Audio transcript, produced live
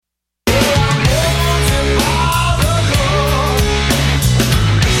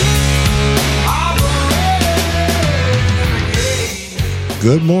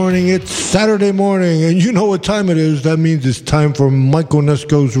Good morning. It's Saturday morning, and you know what time it is. That means it's time for Mike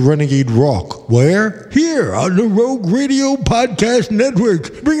Onesko's Renegade Rock. Where? Here on the Rogue Radio Podcast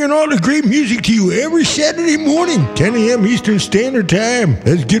Network, bringing all the great music to you every Saturday morning, 10 a.m. Eastern Standard Time.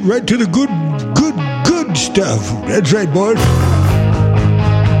 Let's get right to the good stuff. That's right, boys.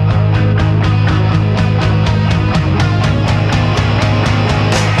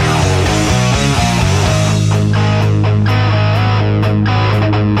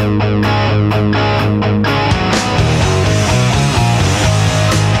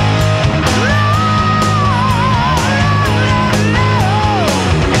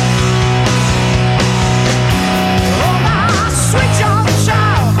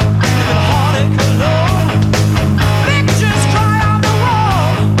 Pictures cry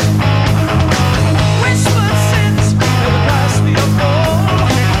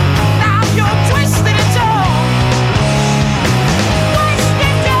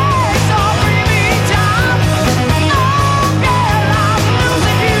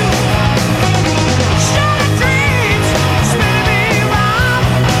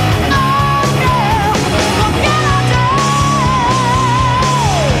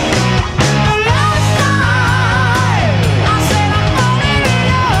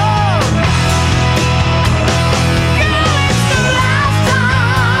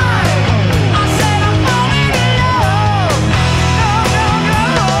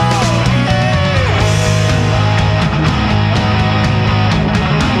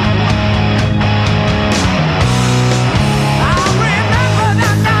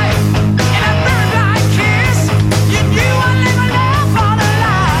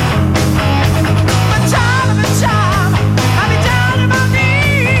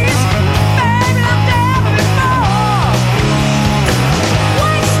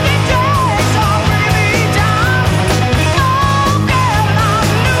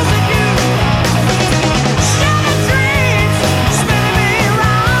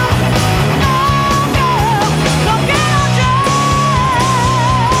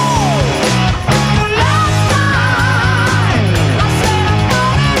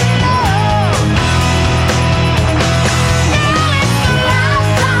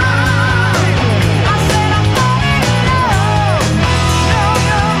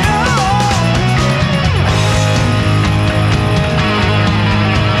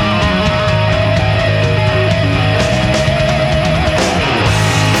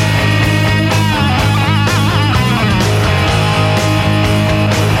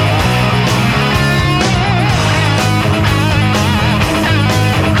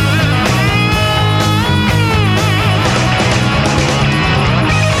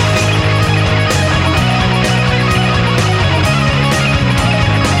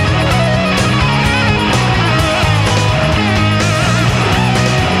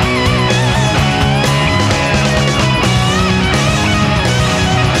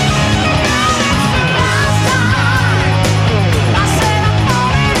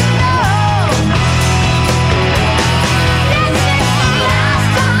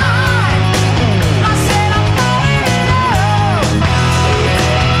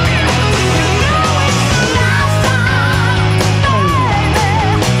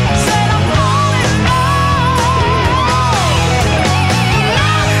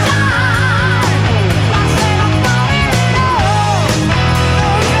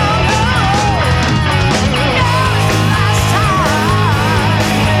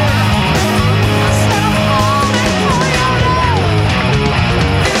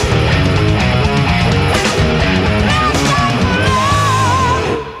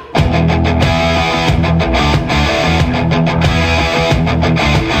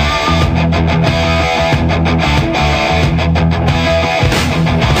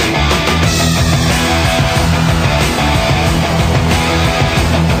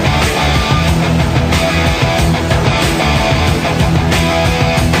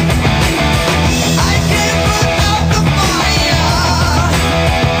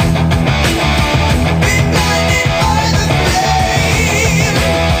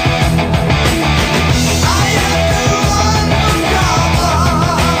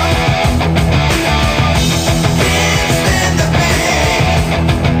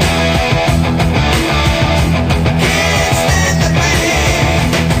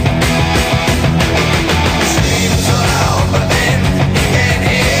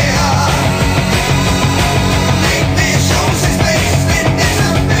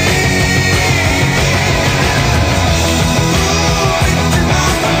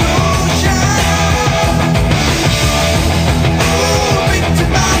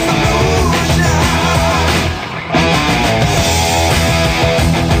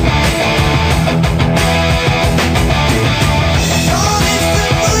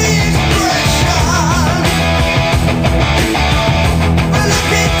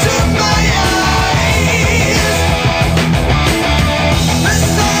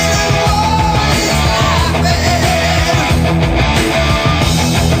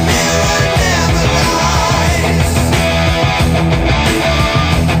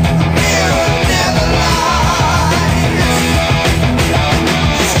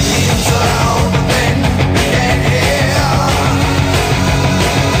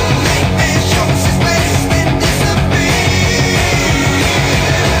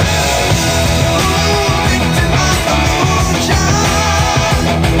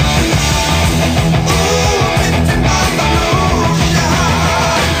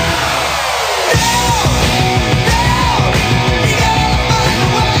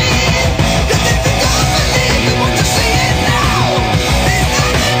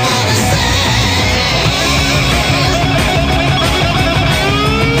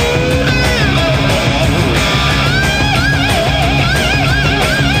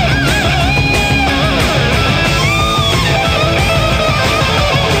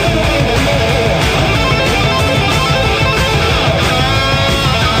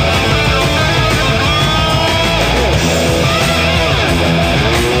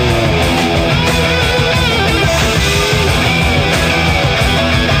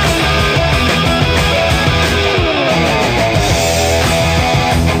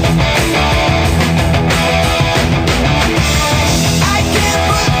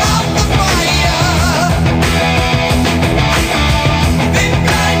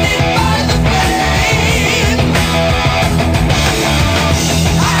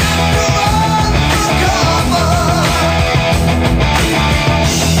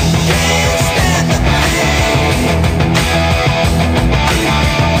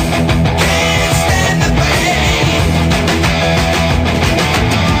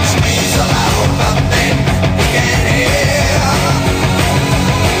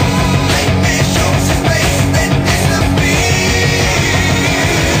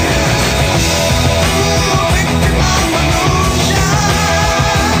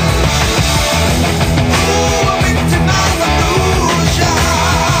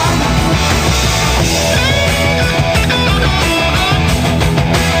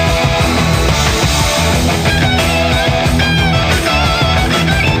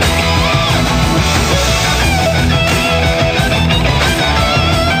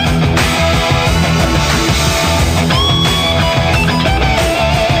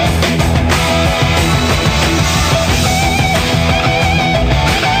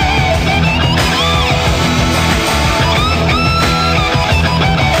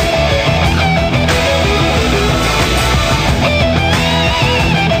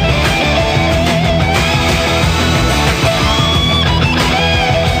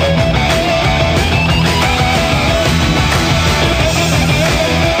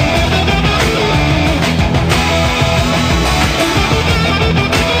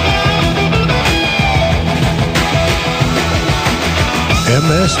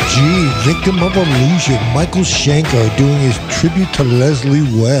MSG, victim of illusion, Michael Schenker doing his tribute to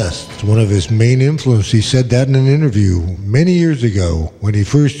Leslie West. It's one of his main influences. He said that in an interview many years ago when he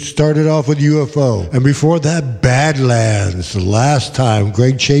first started off with UFO. And before that, Badlands, the last time,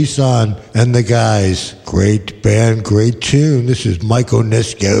 Greg Chason and the guys. Great band, great tune. This is Mike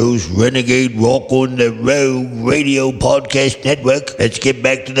Onesko's Renegade Rock on the Road Radio Podcast Network. Let's get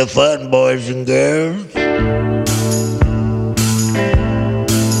back to the fun, boys and girls.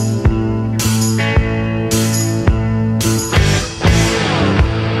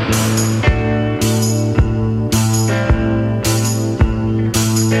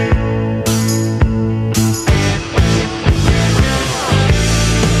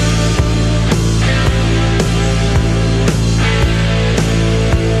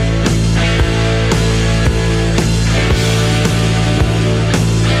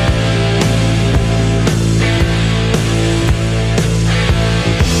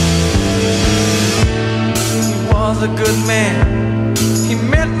 A good man, he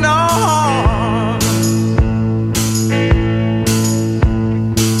meant no harm.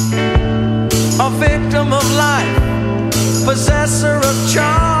 A victim of life, possessor of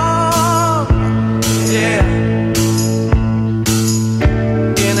charm. Yeah.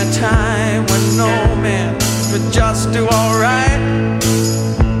 In a time when no man could just do alright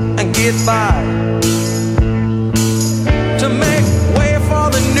and get by, to make way for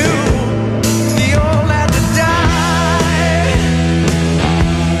the new.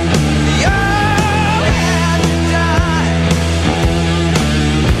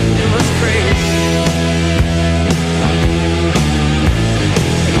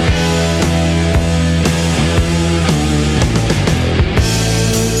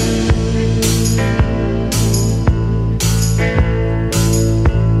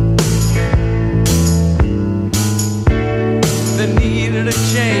 A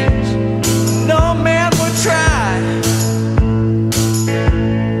change no man would try.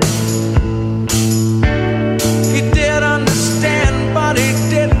 He did understand, but he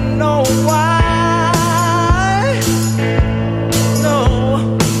didn't know why.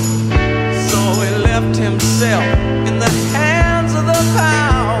 No, so he left himself in the hands of the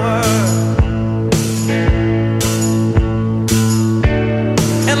power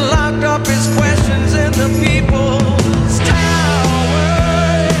and locked up his questions in the people's tower.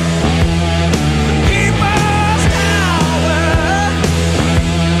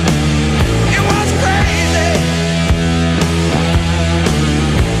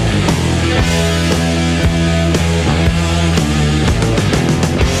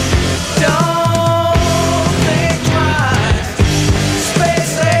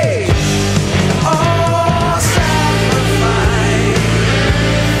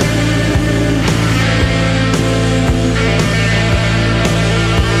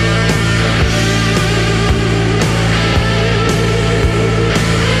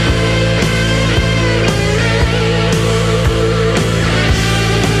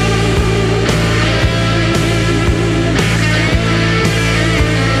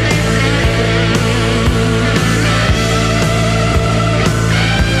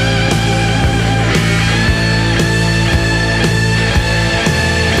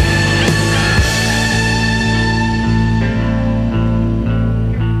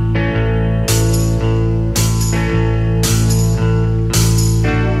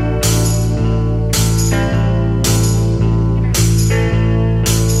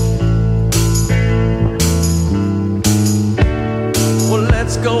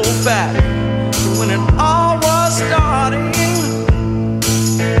 Go back to when it all was starting.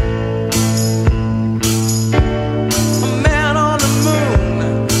 A man on the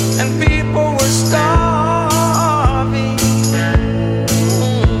moon and people were starving.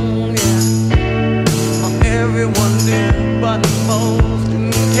 Yeah. Everyone knew, but most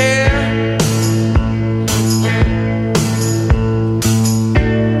didn't care.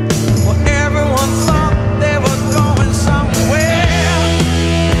 Well, everyone thought they were going somewhere.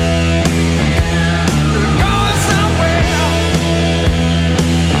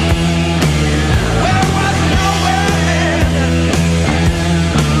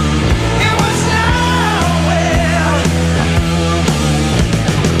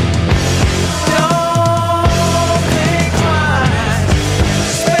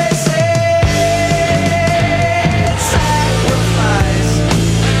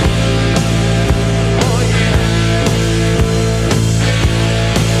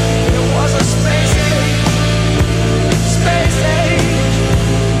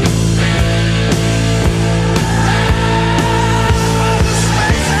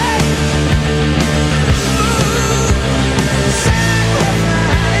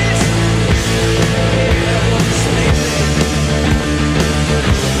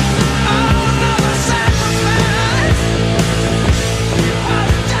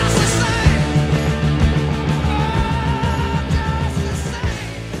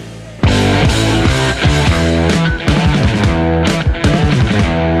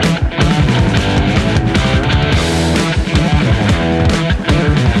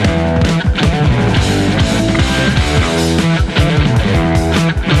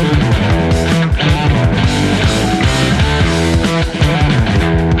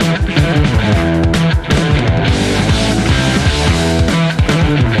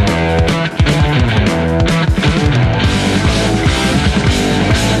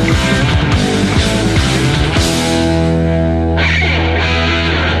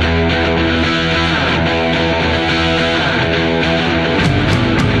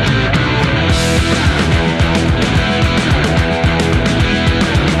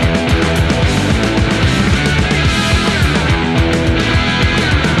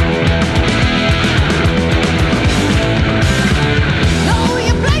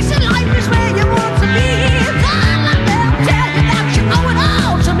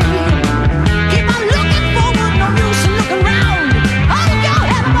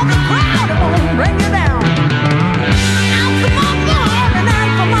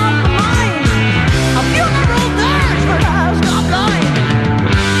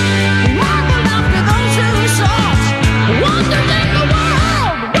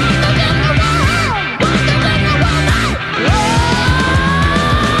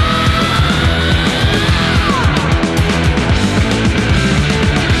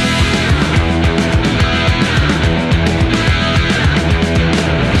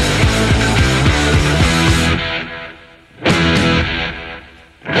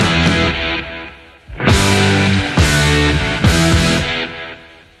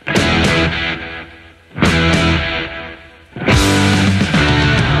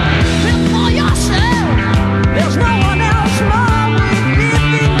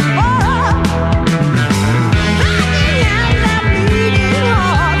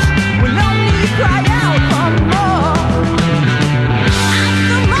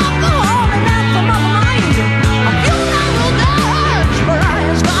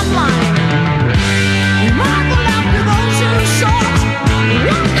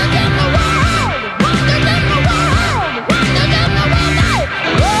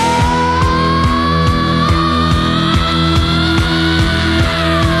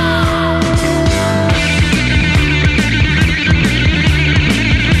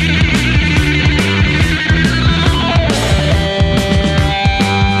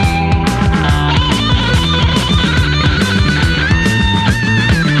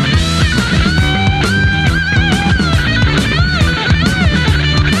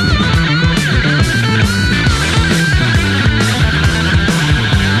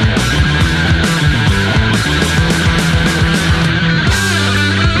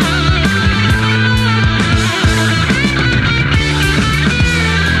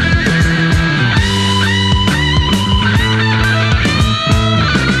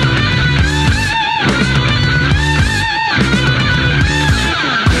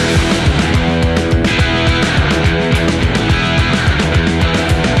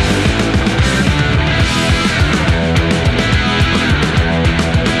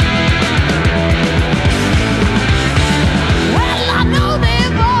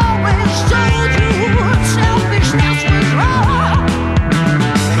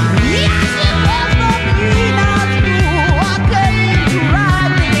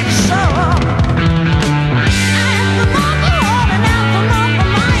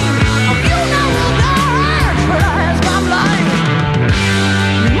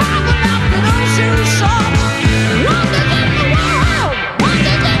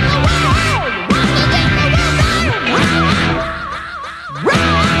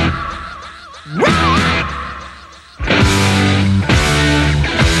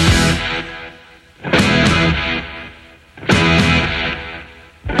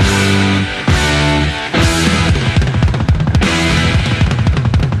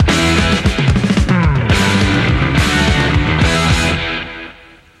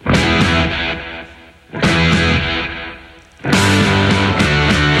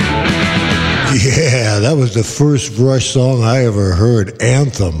 was the first Rush song I ever heard,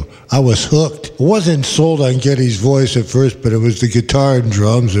 Anthem. I was hooked. I wasn't sold on Geddy's voice at first, but it was the guitar and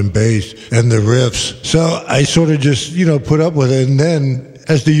drums and bass and the riffs. So I sort of just, put up with it. And then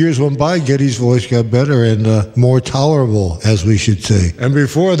as the years went by, Geddy's voice got better and more tolerable, as we should say. And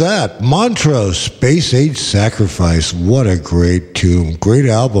before that, Montrose, Space Age Sacrifice. What a great tune. Great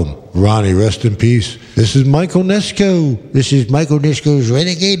album. Ronnie, rest in peace. This is Mike Onesko. This is Mike Onesko's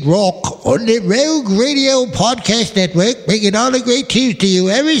Renegade Rock on the Rogue Radio Podcast Network, bringing all the great tunes to you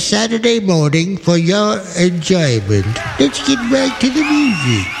every Saturday morning for your enjoyment. Let's get back to the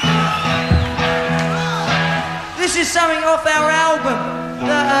music. This is something off our album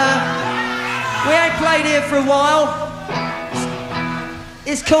that we ain't played here for a while.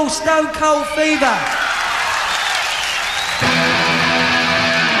 It's called Stone Cold Fever.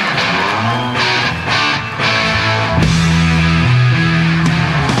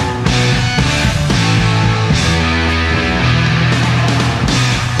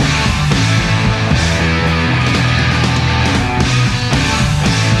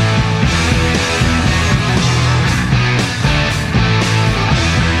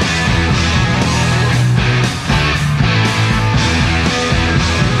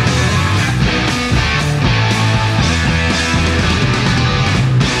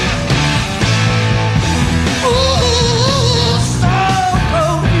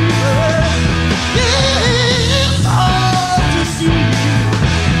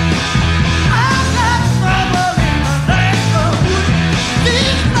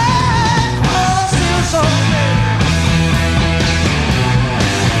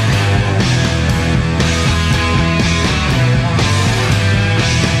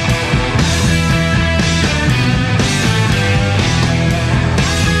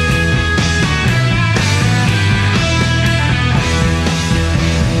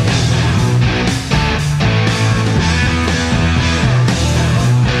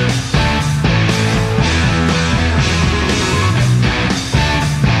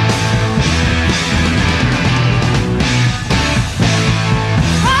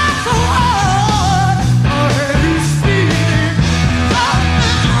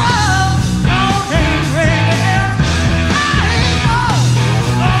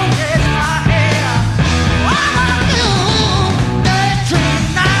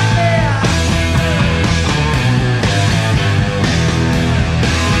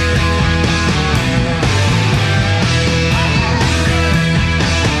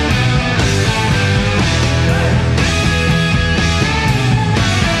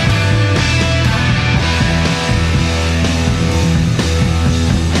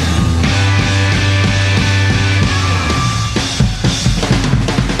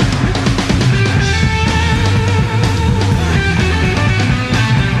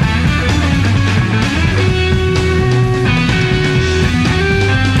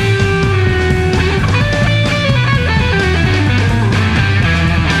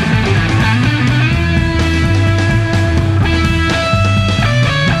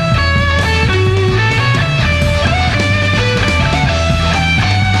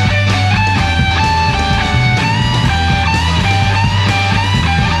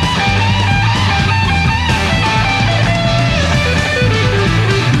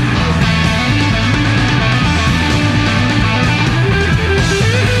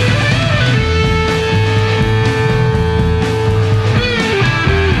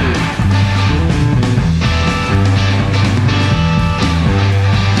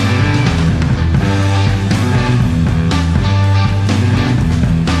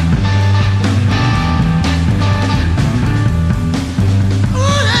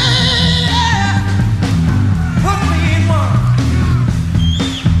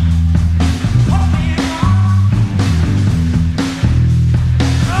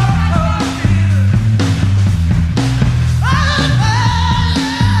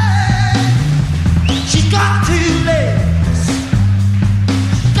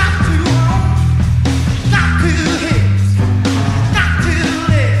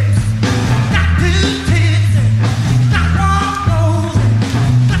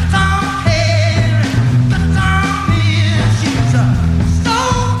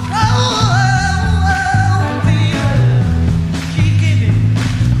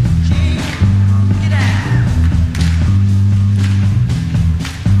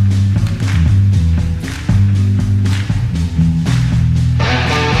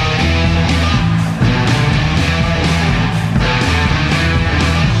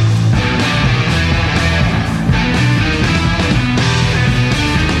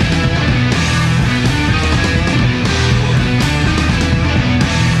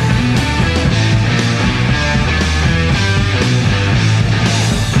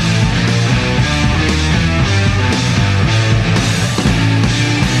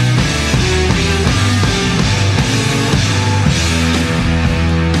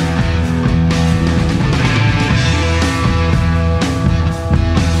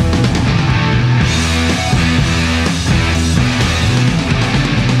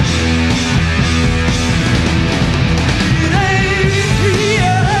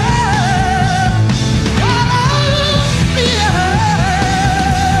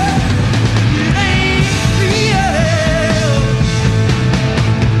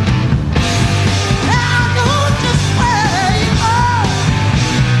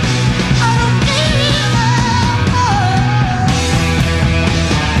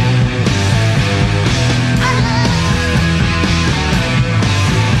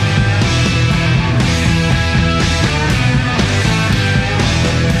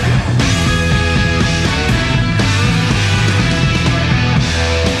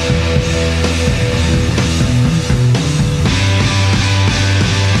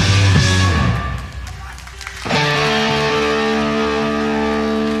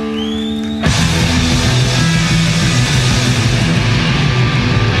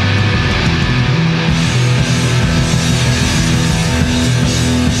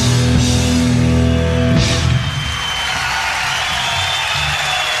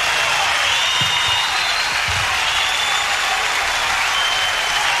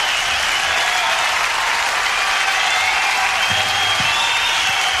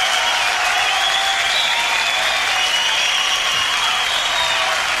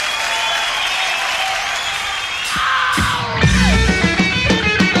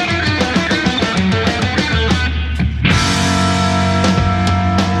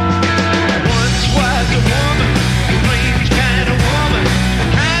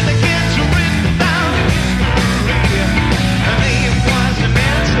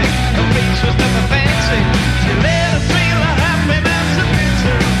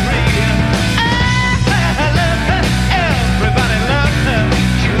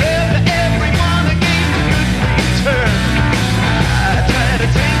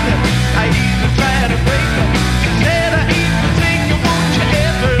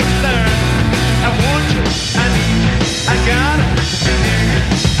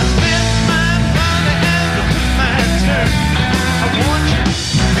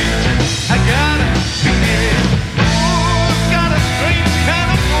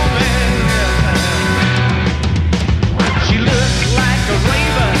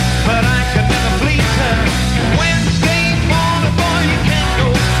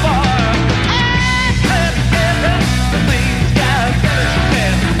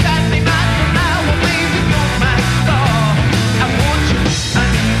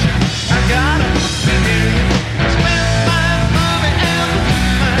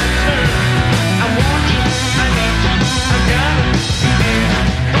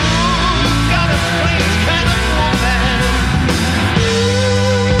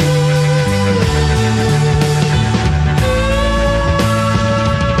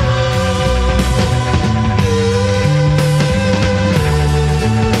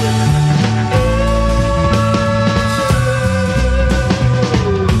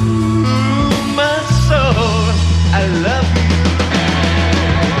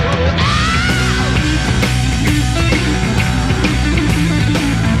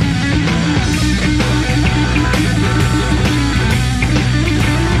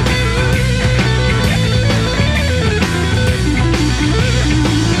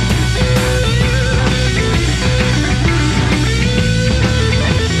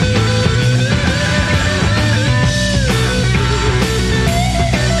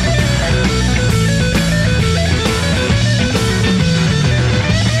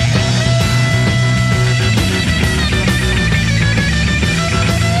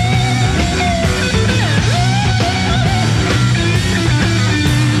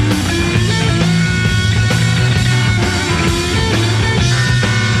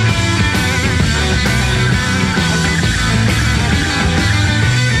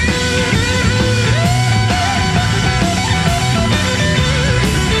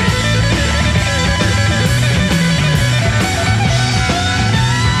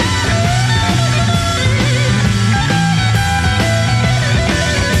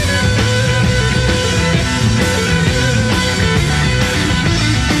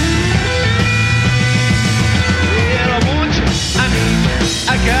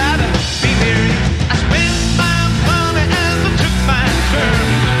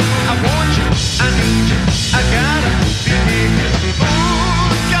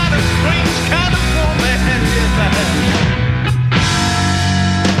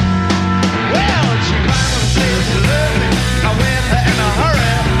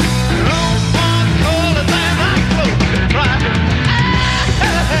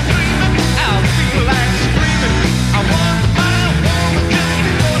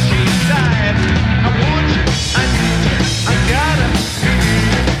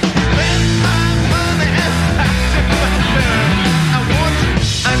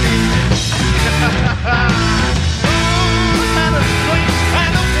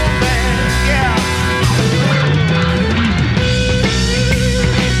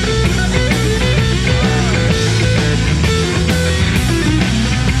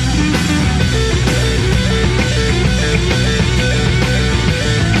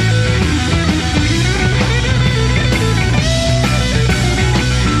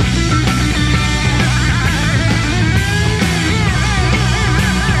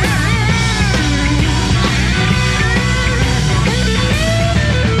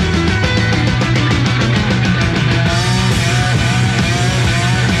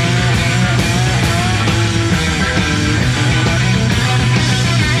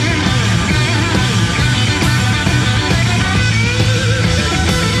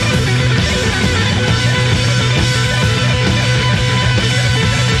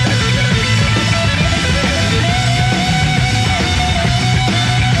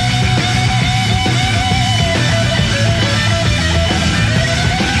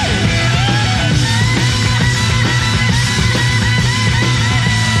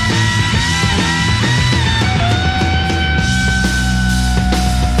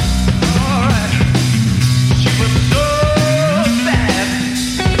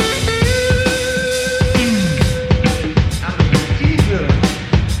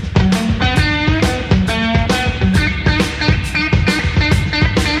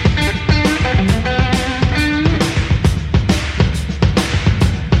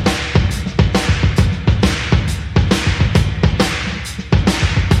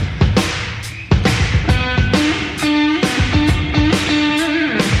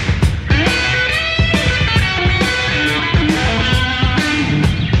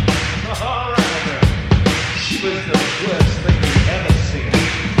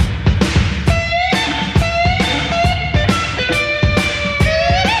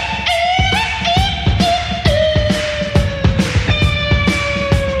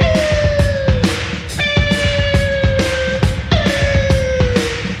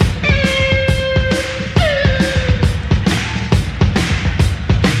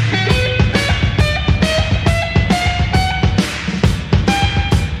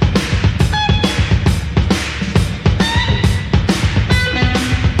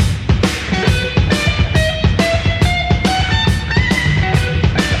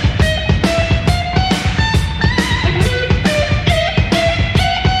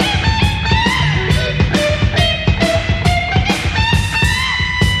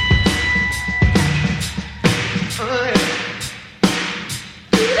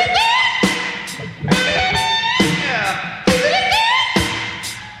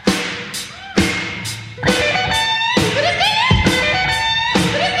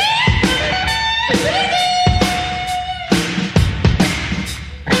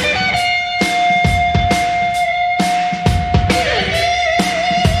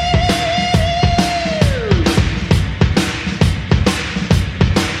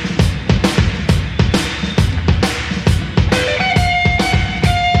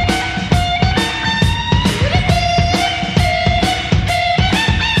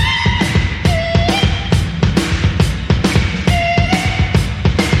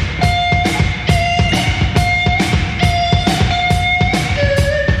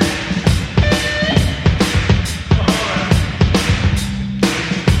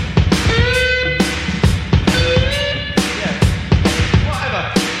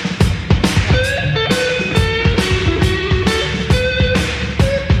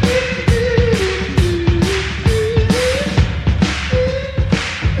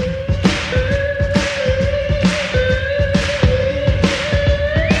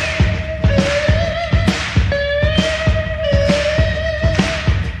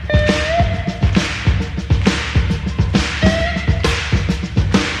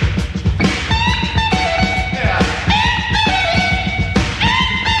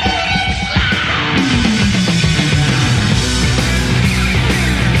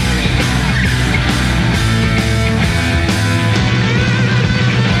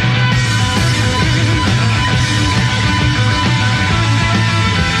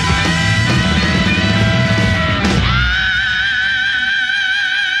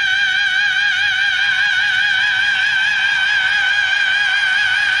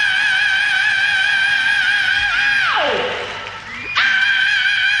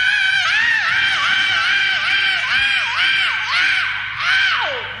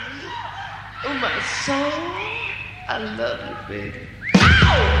 I love you, baby.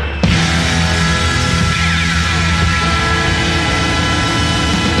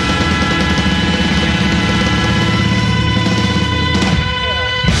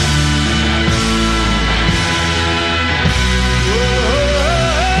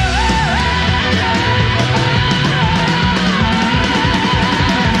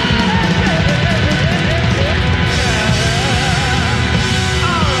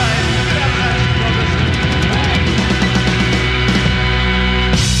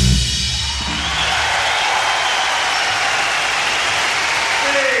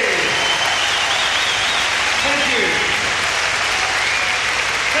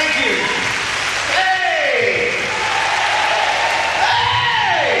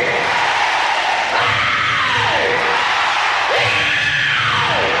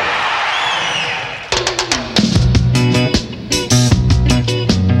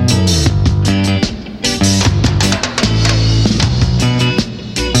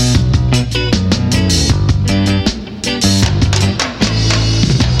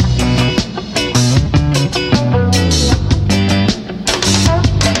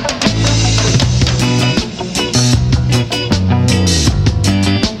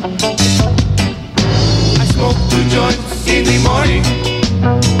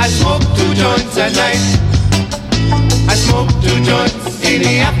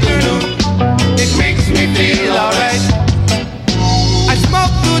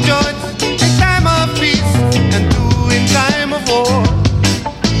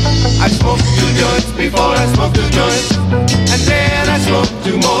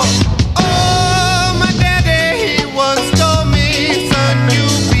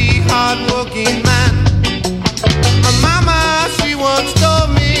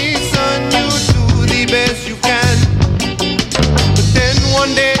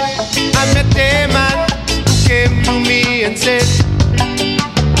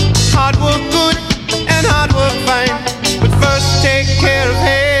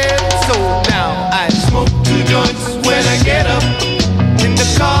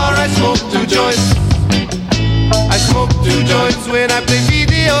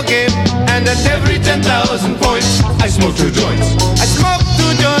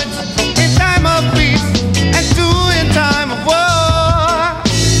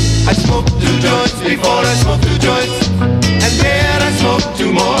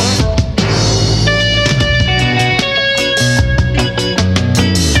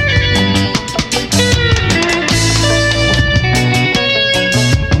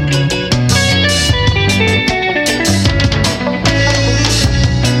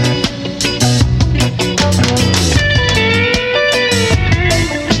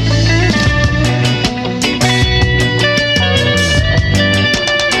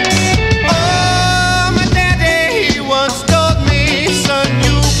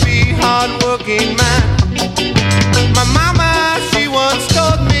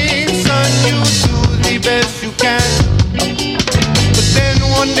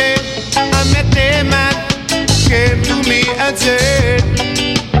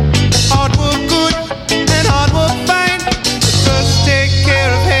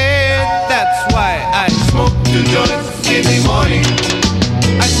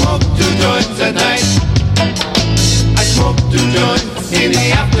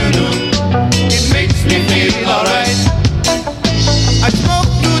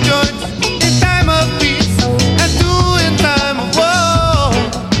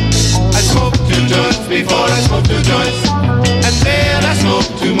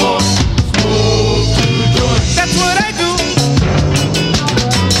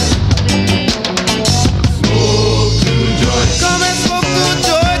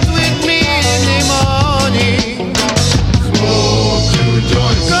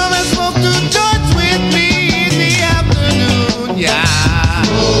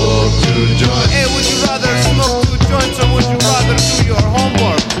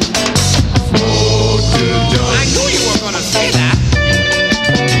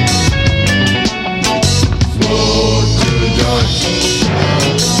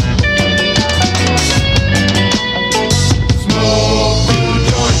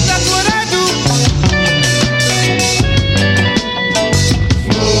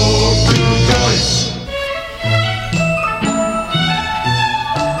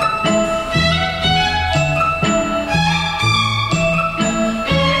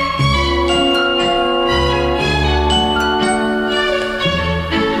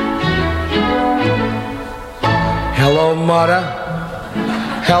 mother.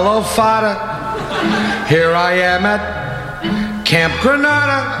 Hello, father. Here I am at Camp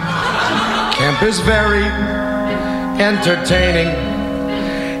Granada. camp is very entertaining,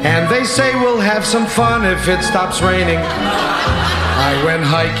 and they say we'll have some fun if it stops raining. I went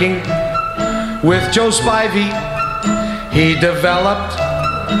hiking with Joe Spivey. He developed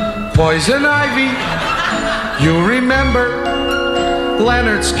poison ivy. You remember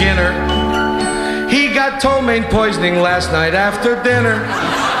Leonard Skinner? He got ptomaine poisoning last night after dinner.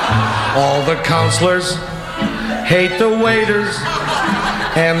 All the counselors hate the waiters,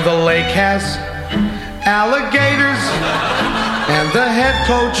 and the lake has alligators, and the head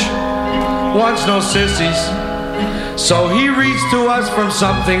coach wants no sissies, so he reads to us from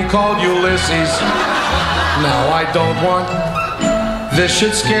something called Ulysses. Now I don't want this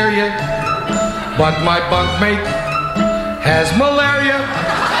should scare you, but my bunkmate has malaria.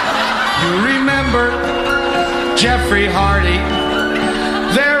 You remember Jeffrey Hardy?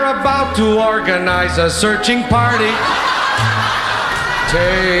 They're about to organize a searching party.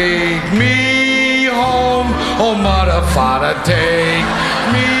 Take me home, oh mother, father, take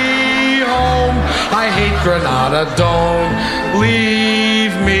me home. I hate Granada, don't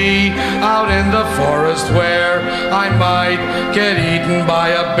leave me out in the forest where I might get eaten by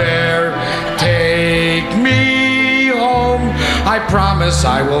a bear. Take me home, I promise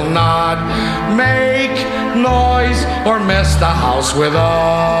I will not make noise or mess the house with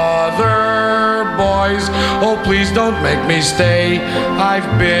other boys. Oh, please don't make me stay. I've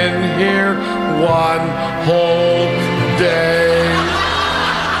been here one whole day.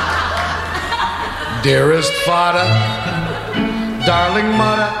 Dearest father, darling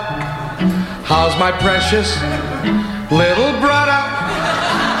mother, how's my precious little brother?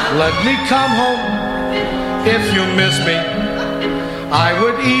 Let me come home if you miss me. I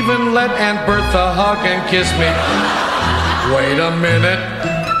would even let Aunt Bertha hug and kiss me. Wait a minute,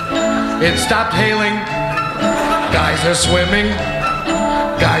 it stopped hailing. Guys are swimming,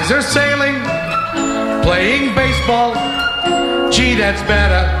 guys are sailing, playing baseball. Gee, that's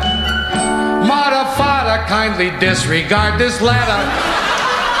better. Mother, father, kindly disregard this letter.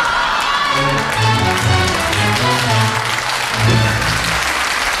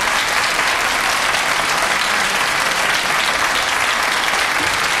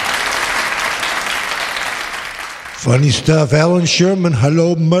 Funny stuff. Alan Sherman,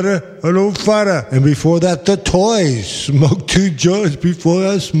 hello mother, hello father. And before that, the Toys, Smoke Two Joints. Before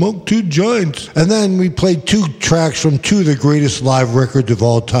that, Smoke Two Joints. And then we played two tracks from two of the greatest live records of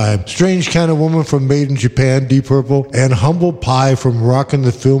all time. Strange Kind of Woman from Made in Japan, Deep Purple, and Humble Pie from Rockin'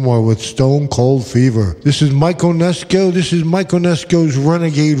 the Fillmore with Stone Cold Fever. This is Mike Onesko. This is Mike Onesko's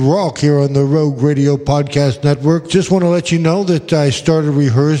Renegade Rock here on the Rogue Radio Podcast Network. Just want to let you know that I started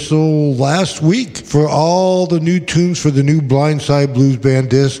rehearsal last week for all the new tunes for the new Blindside Blues Band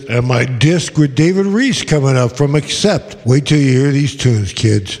disc, and my disc with David Reese coming up from Accept. Wait till you hear these tunes,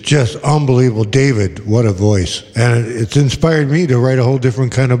 kids. Just unbelievable. David, what a voice. And it's inspired me to write a whole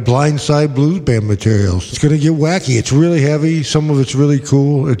different kind of Blindside Blues Band materials. It's going to get wacky. It's really heavy. Some of it's really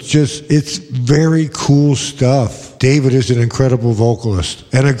cool. It's very cool stuff. David is an incredible vocalist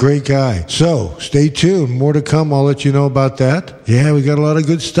and a great guy. So stay tuned. More to come. I'll let you know about that. Yeah, we got a lot of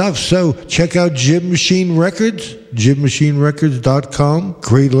good stuff. So check out Jib Machine Records, jibmachinerecords.com.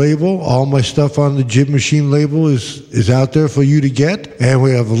 Great label. All my stuff on the Jib Machine label is out there for you to get. And we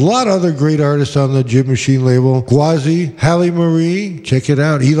have a lot of other great artists on the Jib Machine label. Gwazi, Halle Marie, check it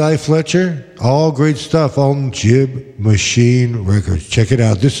out. Eli Fletcher. All great stuff on Jib Machine Records. Check it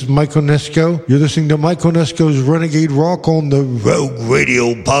out. This is Mike Onesko. You're listening to Mike Onesko's Renegade Rock on the Rogue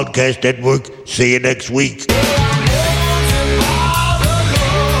Radio Podcast Network. See you next week.